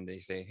somebody and they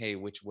say, hey,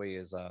 which way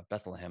is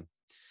Bethlehem?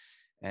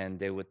 And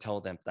they would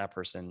tell that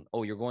person,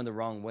 oh, you're going the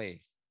wrong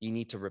way. You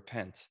need to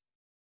repent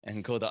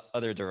and go the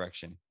other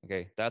direction.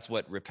 Okay, that's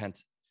what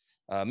repent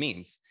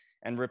means.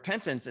 And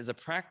repentance is a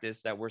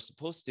practice that we're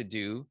supposed to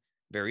do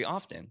very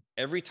often.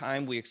 Every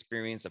time we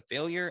experience a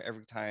failure,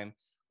 every time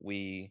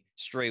we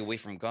stray away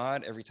from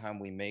God, every time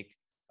we make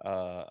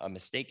a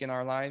mistake in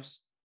our lives,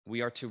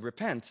 we are to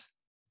repent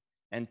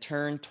and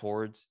turn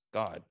towards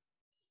God.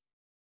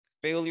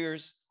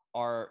 Failures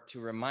are to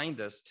remind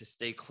us to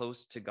stay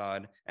close to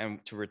God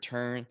and to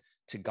return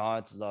to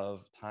God's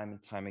love time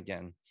and time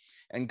again.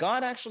 And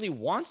God actually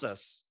wants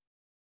us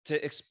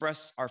to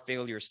express our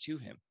failures to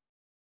him.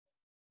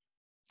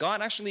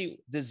 God actually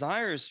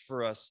desires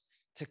for us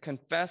to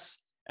confess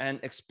and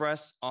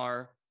express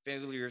our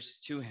failures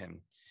to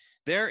him.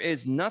 There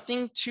is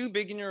nothing too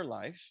big in your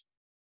life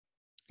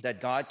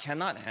that God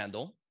cannot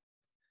handle,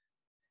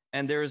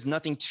 and there is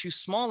nothing too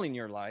small in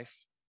your life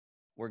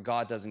where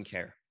God doesn't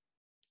care.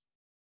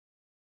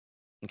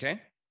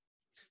 Okay?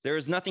 There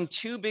is nothing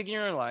too big in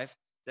your life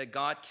that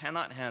God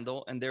cannot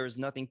handle, and there is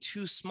nothing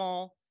too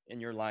small in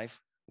your life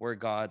where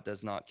God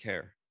does not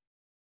care.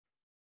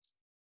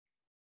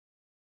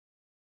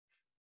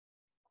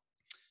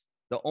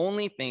 The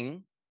only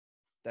thing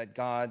that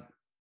God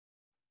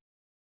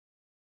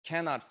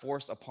cannot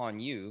force upon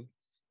you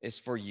is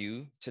for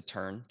you to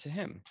turn to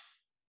him.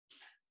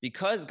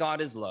 Because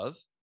God is love,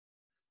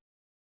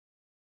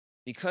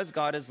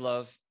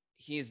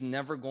 he is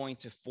never going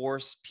to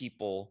force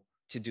people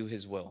to do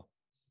his will.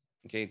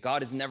 Okay,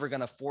 God is never going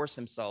to force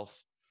himself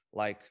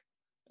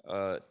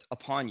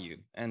upon you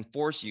and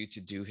force you to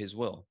do his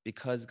will.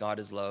 Because God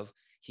is love,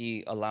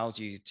 he allows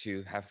you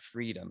to have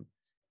freedom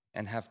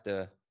and have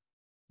the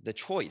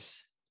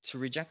choice to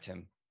reject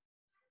him.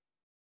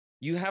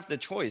 You have the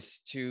choice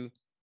to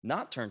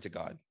not turn to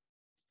God.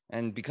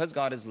 And because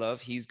God is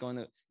love, he's going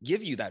to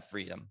give you that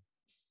freedom.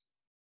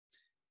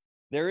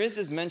 There is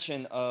this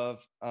mention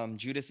of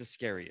Judas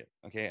Iscariot,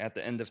 okay, at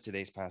the end of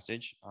today's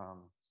passage. Let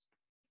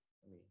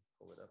me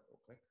pull it up real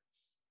quick.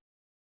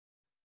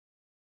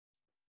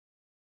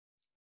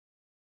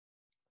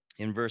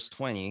 In verse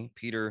 20,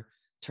 Peter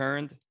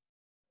turned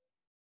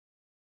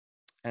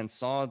and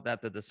saw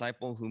that the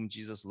disciple whom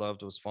Jesus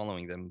loved was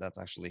following them. That's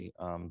actually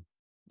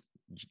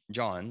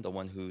John, the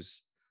one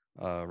who's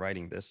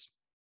writing this.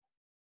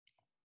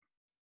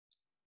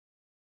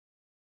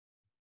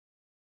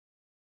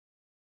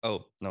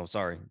 Oh, no,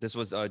 sorry. This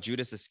was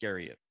Judas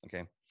Iscariot,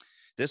 okay?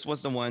 This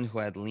was the one who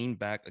had leaned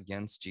back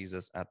against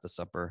Jesus at the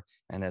supper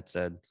and had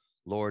said,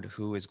 Lord,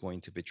 who is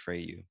going to betray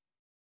you?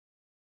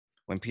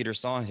 When Peter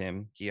saw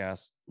him, he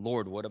asked,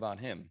 Lord, what about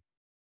him?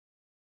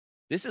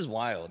 This is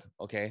wild,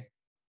 okay?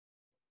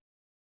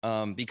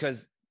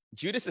 Because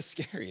Judas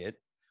Iscariot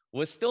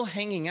was still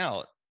hanging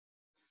out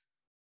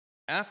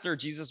after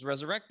Jesus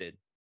resurrected,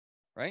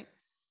 right?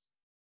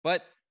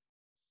 But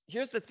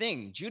here's the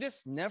thing,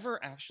 Judas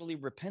never actually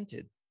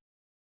repented.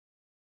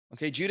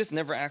 Okay, Judas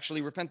never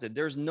actually repented.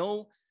 There's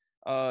no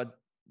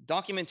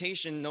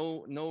documentation,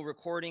 no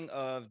recording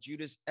of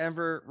Judas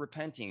ever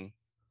repenting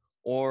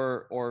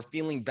or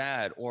feeling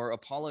bad or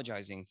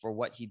apologizing for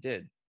what he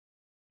did.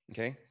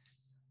 Okay.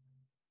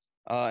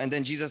 And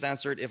then Jesus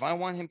answered, if I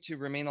want him to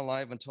remain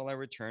alive until I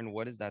return,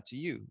 what is that to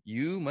you?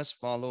 You must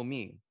follow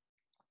me.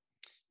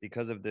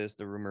 Because of this,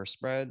 the rumor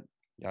spread,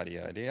 yada,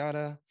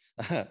 yada,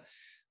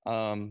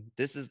 yada.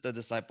 This is the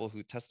disciple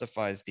who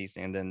testifies these.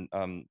 And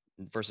then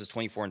verses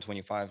 24 and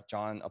 25,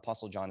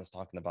 Apostle John is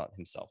talking about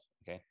himself.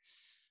 Okay.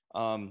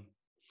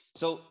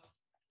 So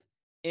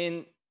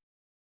in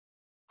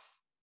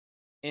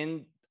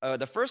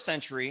the first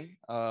century,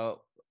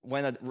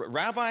 when a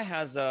rabbi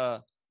has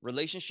a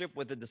relationship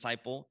with a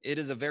disciple, it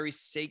is a very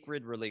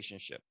sacred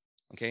relationship.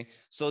 Okay.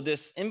 So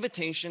this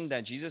invitation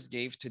that Jesus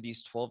gave to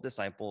these 12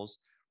 disciples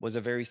was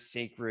a very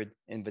sacred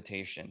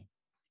invitation.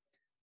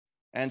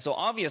 And so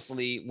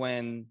obviously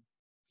when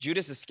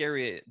Judas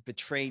Iscariot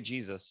betrayed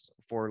Jesus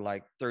for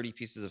like 30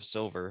 pieces of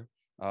silver,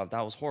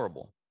 that was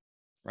horrible,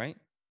 right?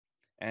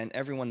 And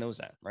everyone knows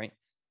that, right?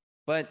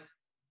 But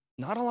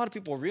not a lot of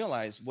people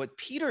realize what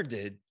Peter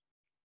did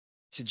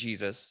to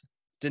Jesus,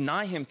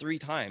 deny him 3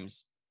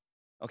 times,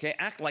 okay?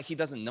 Act like he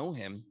doesn't know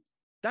him.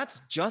 That's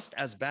just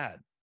as bad.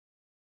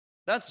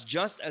 That's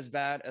just as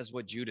bad as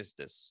what Judas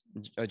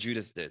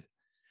did.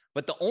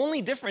 But the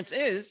only difference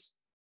is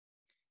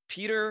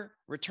Peter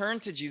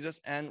returned to Jesus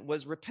and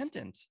was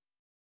repentant.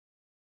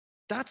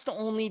 That's the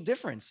only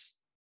difference.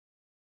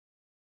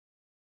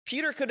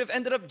 Peter could have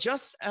ended up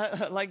just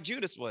like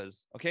Judas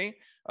was, okay?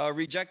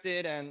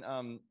 Rejected,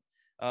 and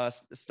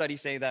studies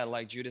say that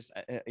like Judas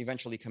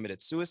eventually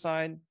committed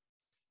suicide.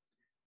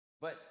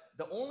 But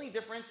the only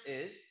difference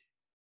is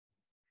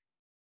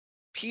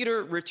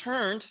Peter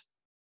returned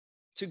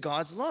to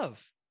God's love.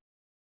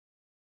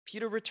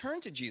 Peter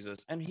returned to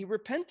Jesus and he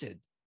repented.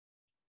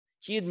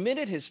 He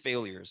admitted his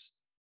failures,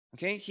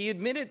 okay? He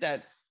admitted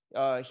that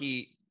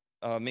he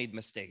made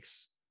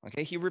mistakes,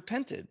 okay? He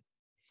repented.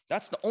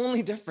 That's the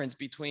only difference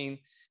between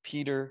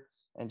Peter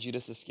and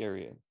Judas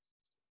Iscariot.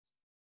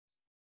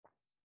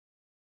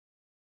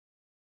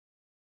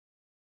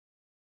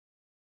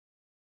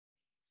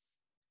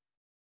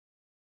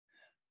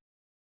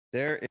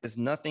 There is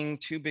nothing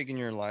too big in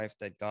your life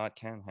that God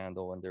can't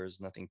handle, and there is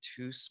nothing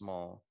too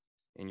small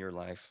in your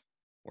life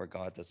where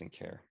God doesn't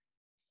care.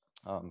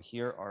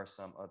 Here are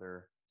some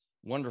other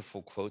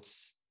wonderful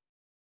quotes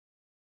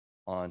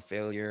on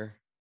failure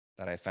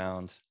that I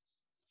found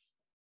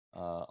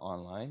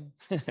online.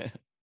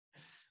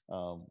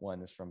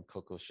 One is from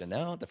Coco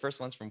Chanel. The first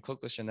one's from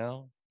Coco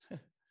Chanel.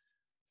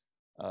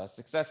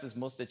 Success is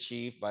most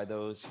achieved by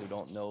those who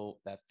don't know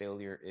that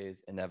failure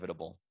is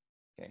inevitable.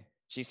 Okay,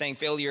 she's saying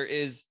failure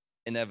is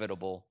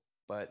inevitable,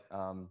 but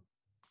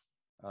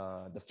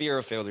the fear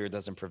of failure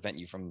doesn't prevent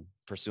you from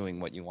pursuing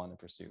what you want to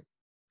pursue.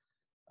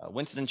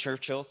 Winston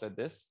Churchill said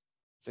this: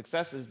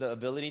 success is the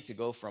ability to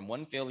go from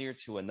one failure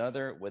to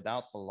another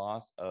without the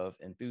loss of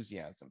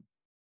enthusiasm.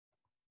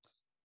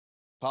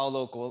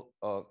 Paulo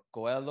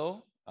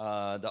Coelho,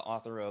 the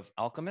author of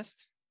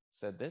Alchemist,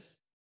 said this: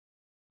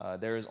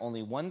 there is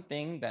only one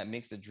thing that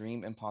makes a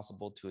dream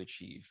impossible to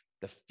achieve: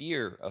 the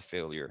fear of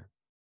failure.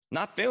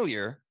 Not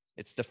failure,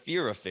 it's the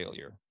fear of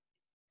failure.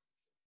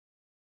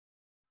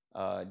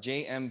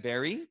 J.M.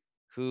 Barrie,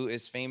 who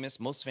is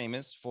most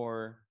famous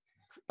for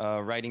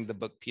writing the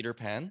book Peter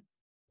Pan,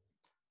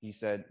 he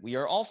said, "We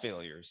are all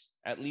failures,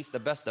 at least the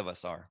best of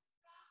us are."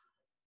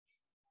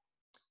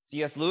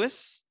 C.S.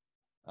 Lewis,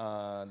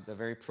 the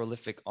very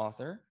prolific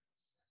author,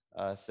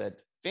 said,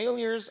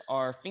 "Failures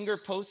are finger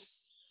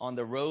posts on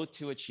the road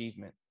to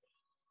achievement."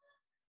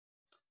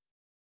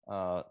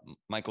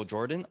 Michael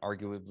Jordan,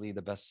 arguably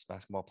the best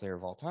basketball player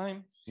of all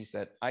time, he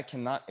said, I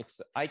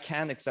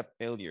can accept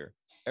failure.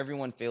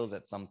 Everyone fails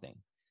at something,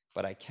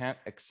 but I can't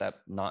accept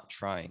not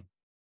trying.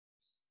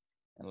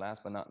 And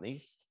last but not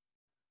least,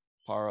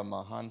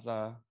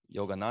 Paramahansa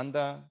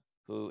Yogananda,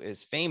 who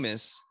is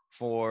famous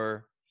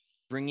for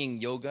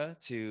bringing yoga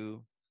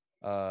to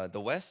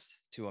the West,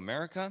 to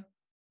America.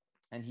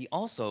 And he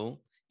also,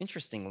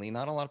 interestingly,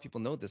 not a lot of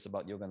people know this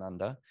about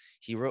Yogananda,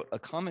 he wrote a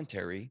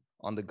commentary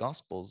on the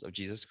Gospels of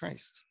Jesus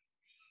Christ.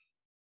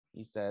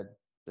 He said,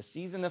 the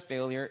season of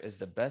failure is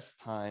the best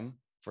time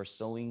for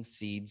sowing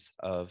seeds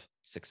of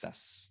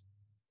success.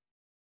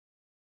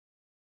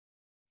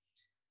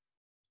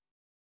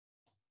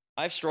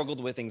 I've struggled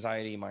with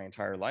anxiety my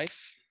entire life.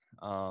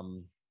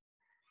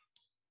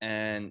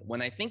 And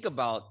when I think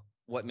about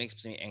what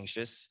makes me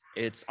anxious,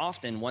 it's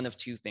often one of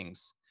two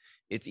things.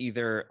 It's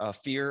either a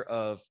fear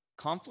of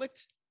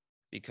conflict,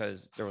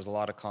 because there was a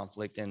lot of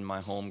conflict in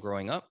my home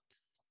growing up,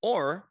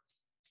 or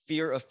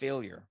fear of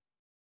failure.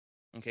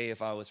 Okay,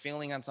 if I was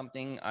failing on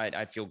something,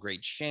 I'd feel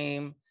great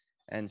shame.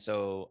 And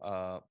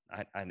so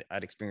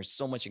I'd experience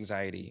so much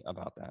anxiety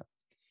about that.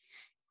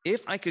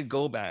 If I could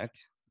go back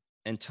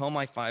and tell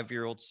my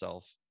 5-year-old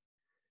self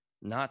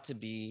not to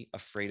be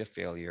afraid of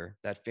failure,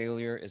 that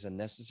failure is a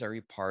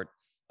necessary part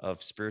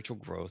of spiritual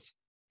growth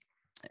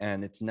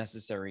and it's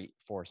necessary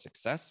for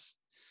success,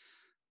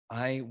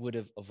 I would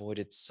have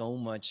avoided so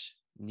much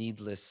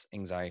needless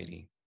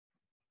anxiety.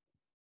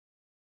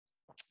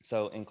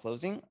 So in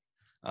closing,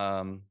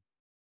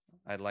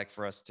 I'd like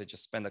for us to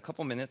just spend a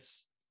couple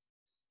minutes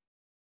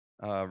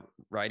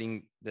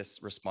writing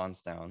this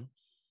response down.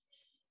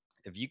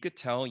 If you could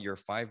tell your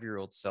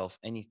 5-year-old self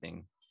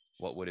anything,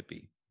 what would it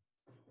be?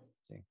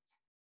 Okay.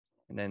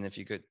 And then if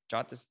you could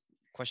jot this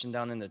question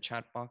down in the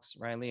chat box,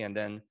 Riley. And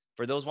then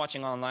for those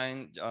watching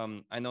online,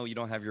 I know you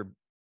don't have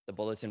the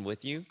bulletin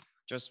with you.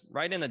 Just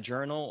write in a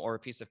journal or a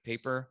piece of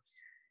paper.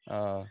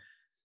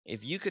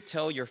 If you could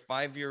tell your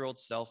 5-year-old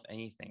self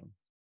anything,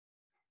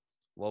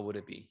 what would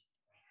it be?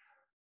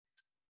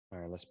 All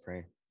right, let's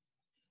pray.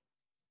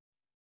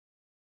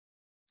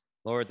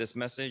 Lord, this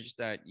message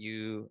that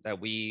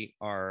we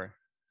are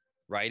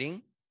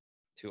writing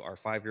to our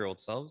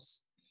 5-year-old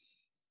selves,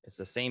 it's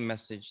the same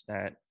message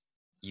that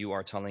you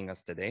are telling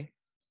us today.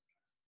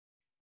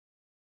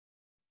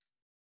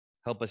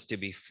 Help us to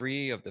be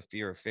free of the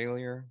fear of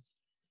failure.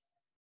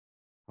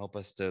 Help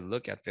us to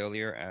look at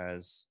failure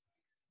as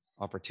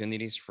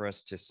opportunities for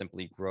us to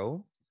simply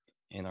grow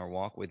in our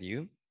walk with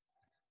you.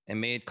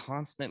 And may it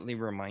constantly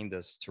remind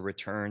us to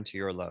return to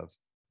your love.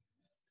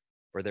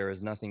 For there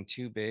is nothing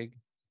too big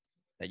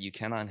that you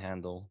cannot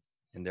handle,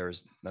 and there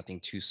is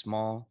nothing too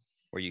small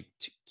where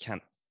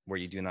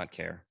you do not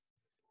care.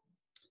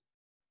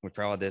 We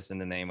pray all this in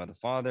the name of the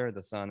Father,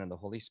 the Son, and the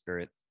Holy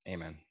Spirit.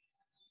 Amen.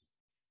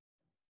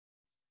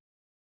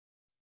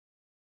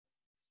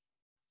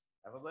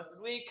 Have a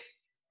blessed week.